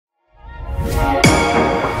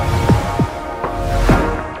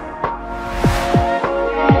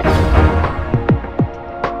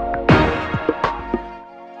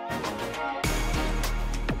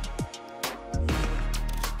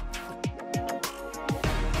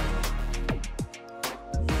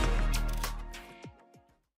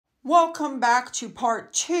Welcome back to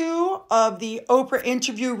part 2 of the Oprah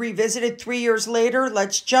interview revisited 3 years later.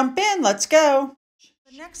 Let's jump in. Let's go.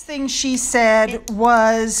 The next thing she said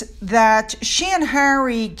was that she and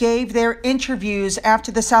Harry gave their interviews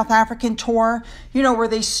after the South African tour, you know, where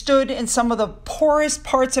they stood in some of the poorest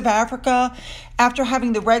parts of Africa after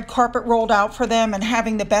having the red carpet rolled out for them and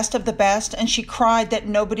having the best of the best. And she cried that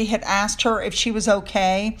nobody had asked her if she was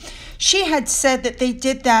okay. She had said that they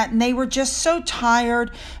did that and they were just so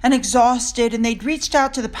tired and exhausted and they'd reached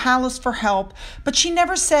out to the palace for help, but she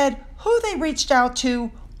never said who they reached out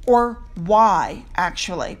to or why,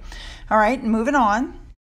 actually. All right, moving on.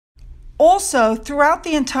 Also, throughout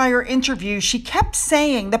the entire interview, she kept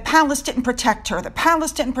saying the palace didn't protect her. The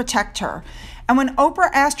palace didn't protect her. And when Oprah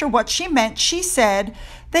asked her what she meant, she said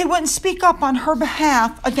they wouldn't speak up on her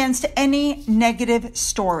behalf against any negative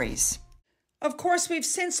stories. Of course, we've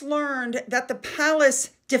since learned that the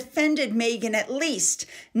palace defended Meghan at least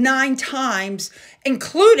 9 times,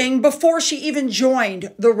 including before she even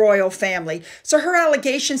joined the royal family. So her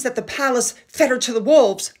allegations that the palace fed her to the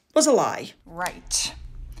wolves was a lie. Right.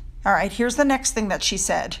 All right, here's the next thing that she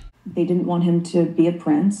said. They didn't want him to be a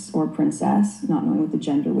prince or a princess, not knowing what the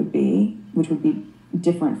gender would be, which would be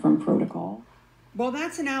different from protocol. Well,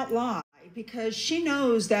 that's an out lie, because she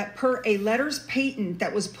knows that per a letters patent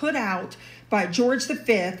that was put out by George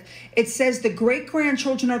V, it says the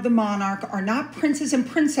great-grandchildren of the monarch are not princes and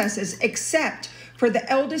princesses except for the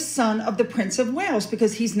eldest son of the Prince of Wales,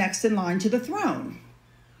 because he's next in line to the throne.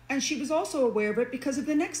 And she was also aware of it because of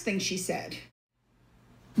the next thing she said.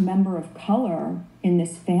 Member of color in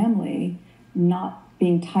this family not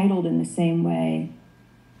being titled in the same way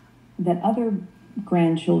that other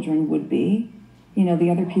grandchildren would be. You know, the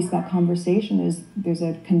other piece of that conversation is there's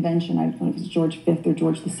a convention, I don't know if it's George V or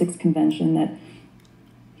George VI convention, that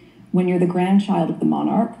when you're the grandchild of the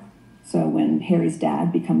monarch, so when Harry's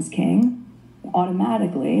dad becomes king,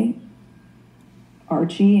 automatically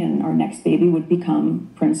Archie and our next baby would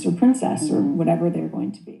become prince or princess or whatever they're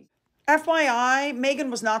going to be. FYI,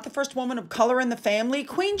 Meghan was not the first woman of color in the family.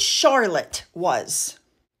 Queen Charlotte was.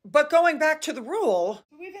 But going back to the rule,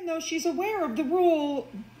 even though she's aware of the rule,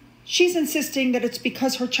 she's insisting that it's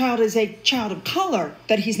because her child is a child of color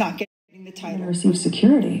that he's not getting the title. Receive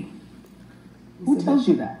security. Who tells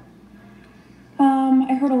you that?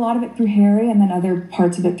 I heard a lot of it through Harry and then other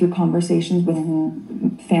parts of it through conversations with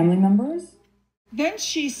family members. Then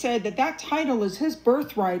she said that that title is his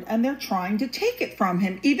birthright and they're trying to take it from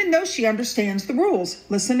him, even though she understands the rules.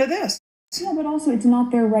 Listen to this. Yeah, but also it's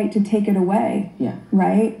not their right to take it away. Yeah.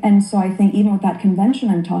 Right? And so I think even with that convention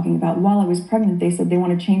I'm talking about, while I was pregnant, they said they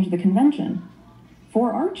want to change the convention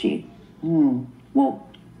for Archie. Well,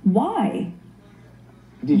 why?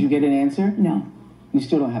 Did you get an answer? No. You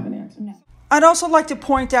still don't have an answer? No. I'd also like to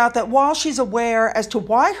point out that while she's aware as to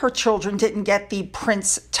why her children didn't get the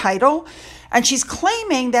prince title, and she's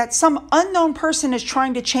claiming that some unknown person is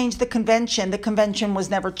trying to change the convention was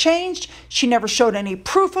never changed. She never showed any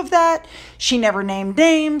proof of that. She never named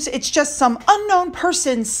names. It's just some unknown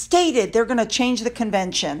person stated they're going to change the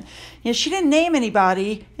convention. You know, she didn't name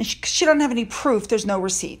anybody, and she doesn't have any proof. There's no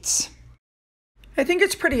receipts. I think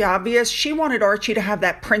it's pretty obvious she wanted Archie to have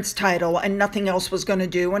that prince title and nothing else was going to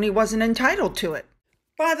do, and he wasn't entitled to it.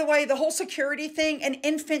 By the way, the whole security thing, an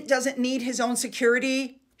infant doesn't need his own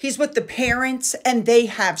security. He's with the parents and they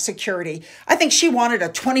have security. I think she wanted a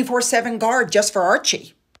 24/7 guard just for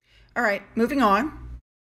Archie. All right, moving on.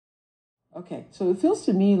 Okay, so it feels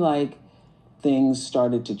to me like things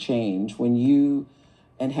started to change when you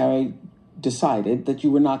and Harry decided that you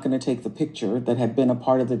were not going to take the picture that had been a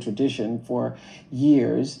part of the tradition for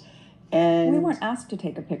years. And we weren't asked to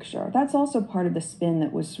take a picture. That's also part of the spin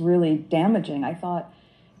that was really damaging. I thought,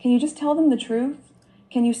 can you just tell them the truth?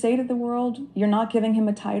 Can you say to the world, you're not giving him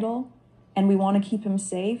a title and we want to keep him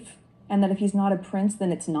safe, and that if he's not a prince,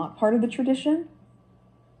 then it's not part of the tradition?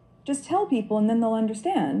 Just tell people and then they'll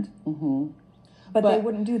understand. But they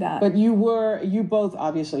wouldn't do that. But you both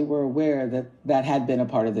obviously were aware that that had been a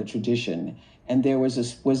part of the tradition. And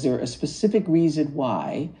was there a specific reason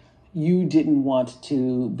why you didn't want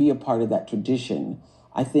to be a part of that tradition?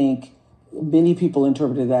 I think many people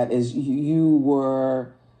interpreted that as you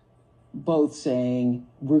were both saying,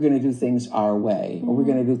 we're going to do things our way, or we're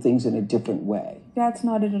going to do things in a different way. That's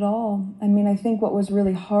not it at all. I mean, I think what was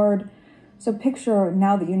really hard, so picture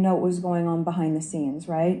now that you know what was going on behind the scenes,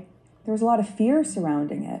 right? There was a lot of fear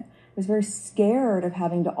surrounding it. I was very scared of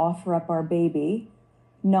having to offer up our baby,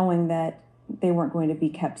 knowing that they weren't going to be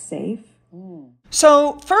kept safe.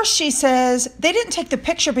 So first she says they didn't take the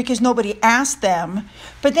picture because nobody asked them,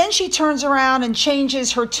 but then she turns around and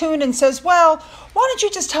changes her tune and says, well, why don't you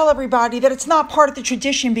just tell everybody that it's not part of the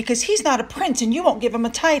tradition because he's not a prince and you won't give him a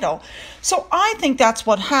title. So I think that's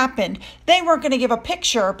what happened. They weren't going to give a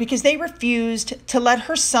picture because they refused to let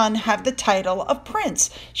her son have the title of prince.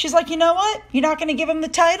 She's like, you know what? You're not going to give him the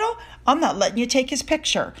title? I'm not letting you take his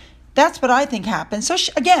picture. That's what I think happened. So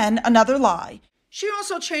again, another lie. She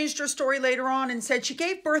also changed her story later on and said she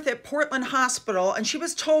gave birth at Portland Hospital and she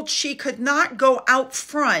was told she could not go out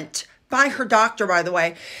front, by her doctor, by the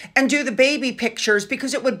way, and do the baby pictures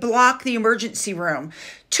because it would block the emergency room.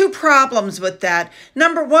 Two problems with that.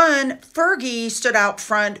 Number one, Fergie stood out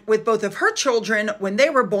front with both of her children when they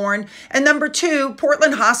were born. And number two,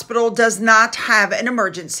 Portland Hospital does not have an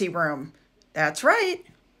emergency room. That's right.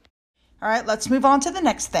 All right, let's move on to the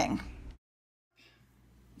next thing.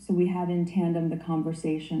 So we had in tandem the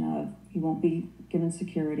conversation of he won't be given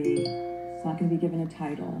security, he's not going to be given a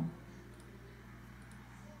title.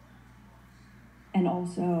 And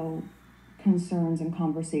also concerns and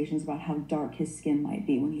conversations about how dark his skin might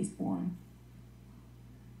be when he's born.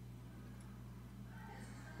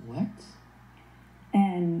 What?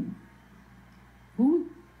 And who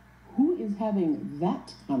is having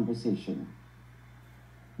that conversation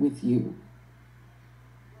with you?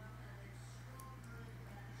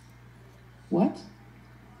 What?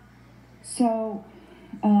 So,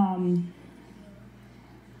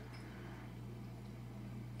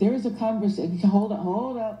 there is a conversation. Hold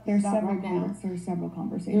up. There's Stop several right now. There's several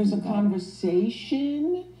conversations. There's a about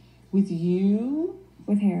conversation with you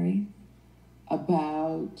with Harry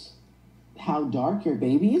about how dark your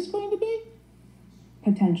baby is going to be?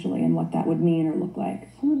 potentially, and what that would mean or look like.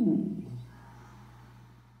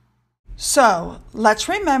 So let's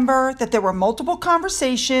remember that there were multiple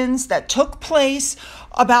conversations that took place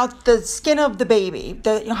about the skin of the baby,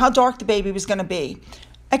 how dark the baby was going to be.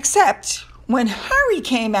 Except when Harry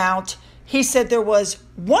came out, he said there was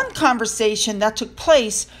one conversation that took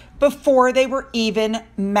place before they were even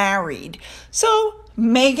married. So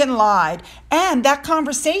Meghan lied. And that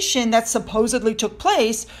conversation that supposedly took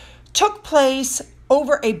place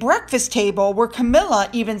over a breakfast table where Camilla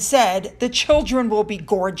even said the children will be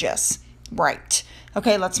gorgeous. Right.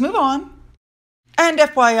 Okay, let's move on. And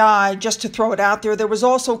FYI, just to throw it out there, there was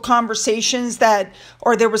also conversations there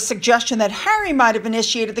was suggestion that Harry might have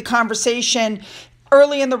initiated the conversation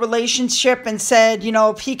early in the relationship and said,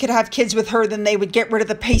 if he could have kids with her, then they would get rid of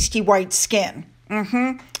the pasty white skin.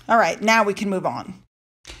 All right, now we can move on.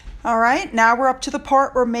 All right, now we're up to the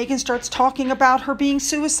part where Meghan starts talking about her being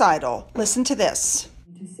suicidal. Listen to this.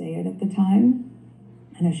 To say it at the time,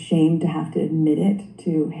 and ashamed to have to admit it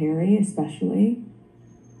to Harry, especially,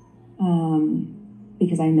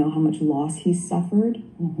 because I know how much loss he's suffered.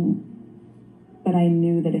 But I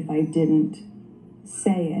knew that if I didn't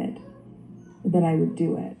say it, that I would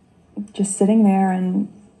do it. Just sitting there and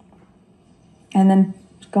then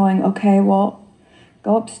going, okay, well,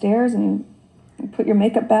 go upstairs and put your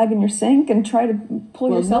makeup bag in your sink and try to pull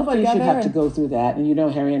yourself together. Nobody should have to go through that. And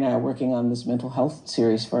Harry and I are working on this mental health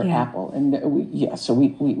series for Apple. And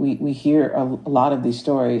we hear a lot of these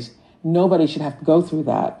stories. Nobody should have to go through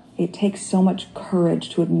that. It takes so much courage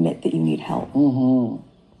to admit that you need help.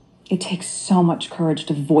 It takes so much courage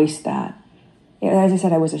to voice that. As I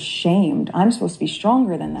said, I was ashamed. I'm supposed to be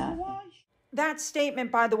stronger than that. That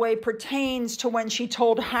statement, by the way, pertains to when she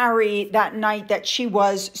told Harry that night that she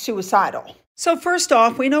was suicidal. So first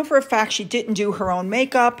off, we know for a fact she didn't do her own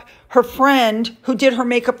makeup. Her friend who did her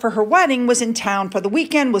makeup for her wedding was in town for the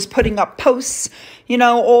weekend, was putting up posts,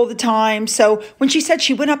 all the time. So when she said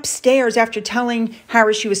she went upstairs after telling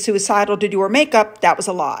Harry she was suicidal to do her makeup, that was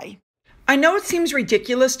a lie. I know it seems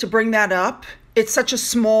ridiculous to bring that up. It's such a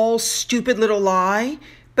small, stupid little lie,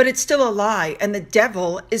 but it's still a lie, and the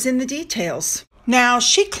devil is in the details. Now,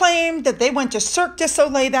 she claimed that they went to Cirque du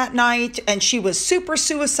Soleil that night and she was super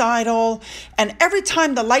suicidal. And every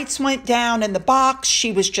time the lights went down in the box,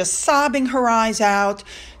 she was just sobbing her eyes out.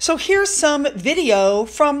 So here's some video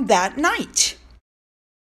from that night.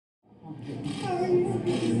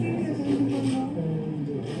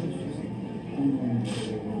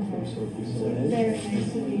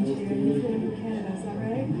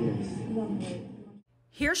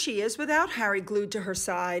 Here she is without Harry glued to her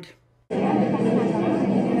side.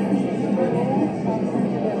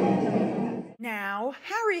 Now,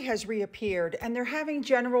 Harry has reappeared and they're having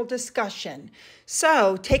general discussion.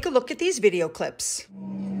 So, take a look at these video clips.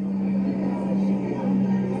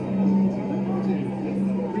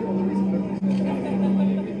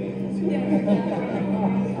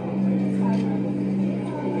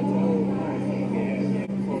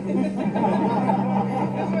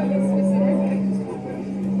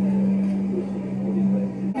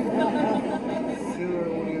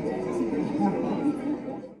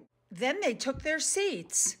 Then they took their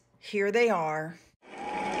seats. Here they are.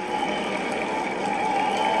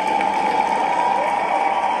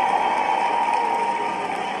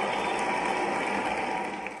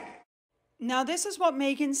 Now, this is what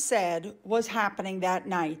Megan said was happening that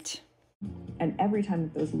night. And every time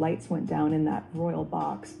that those lights went down in that royal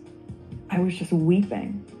box, I was just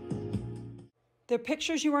weeping. The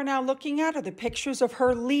pictures you are now looking at are the pictures of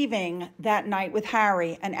her leaving that night with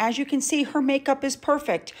Harry. And as you can see, her makeup is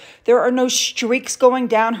perfect. There are no streaks going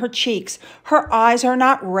down her cheeks. Her eyes are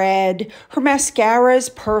not red. Her mascara is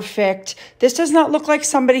perfect. This does not look like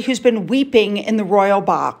somebody who's been weeping in the royal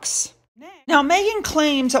box. Now, Megan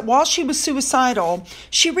claims that while she was suicidal,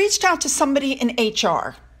 she reached out to somebody in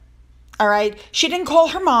HR. All right. She didn't call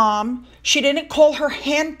her mom. She didn't call her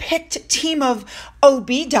hand-picked team of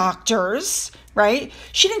OB doctors, right?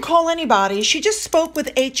 She didn't call anybody. She just spoke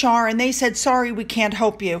with HR and they said, sorry, we can't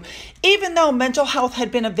help you. Even though mental health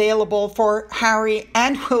had been available for Harry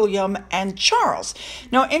and William and Charles.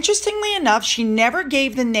 Now, interestingly enough, she never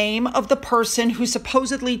gave the name of the person who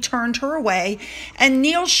supposedly turned her away. And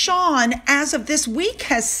Neil Sean, as of this week,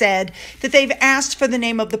 has said that they've asked for the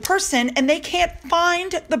name of the person and they can't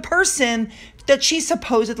find the person that she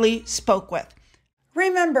supposedly spoke with.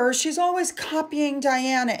 Remember, she's always copying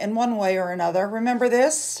Diana in one way or another. Remember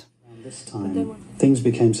this? This time, things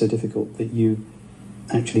became so difficult that you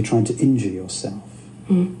actually tried to injure yourself.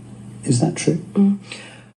 Is that true?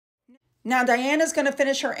 Now, Diana's going to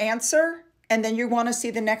finish her answer, and then you want to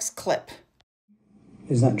see the next clip.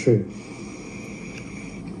 Is that true?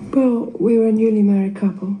 Well, we were a newly married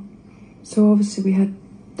couple, so obviously we had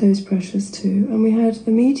those pressures too. And we had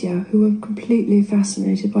the media who were completely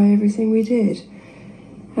fascinated by everything we did.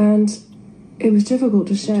 And it was difficult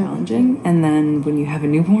to share. Challenging. And then when you have a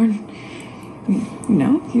newborn,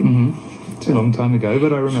 It's a long time ago,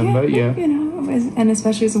 but I remember, yeah. You know, and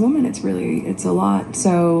especially as a woman, it's a lot.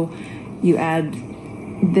 So you add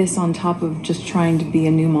this on top of just trying to be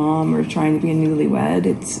a new mom or trying to be a newlywed.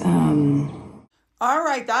 All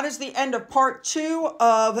right, that is the end of part 2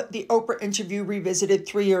 of the Oprah interview revisited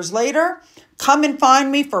 3 years later. Come and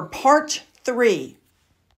find me for part 3.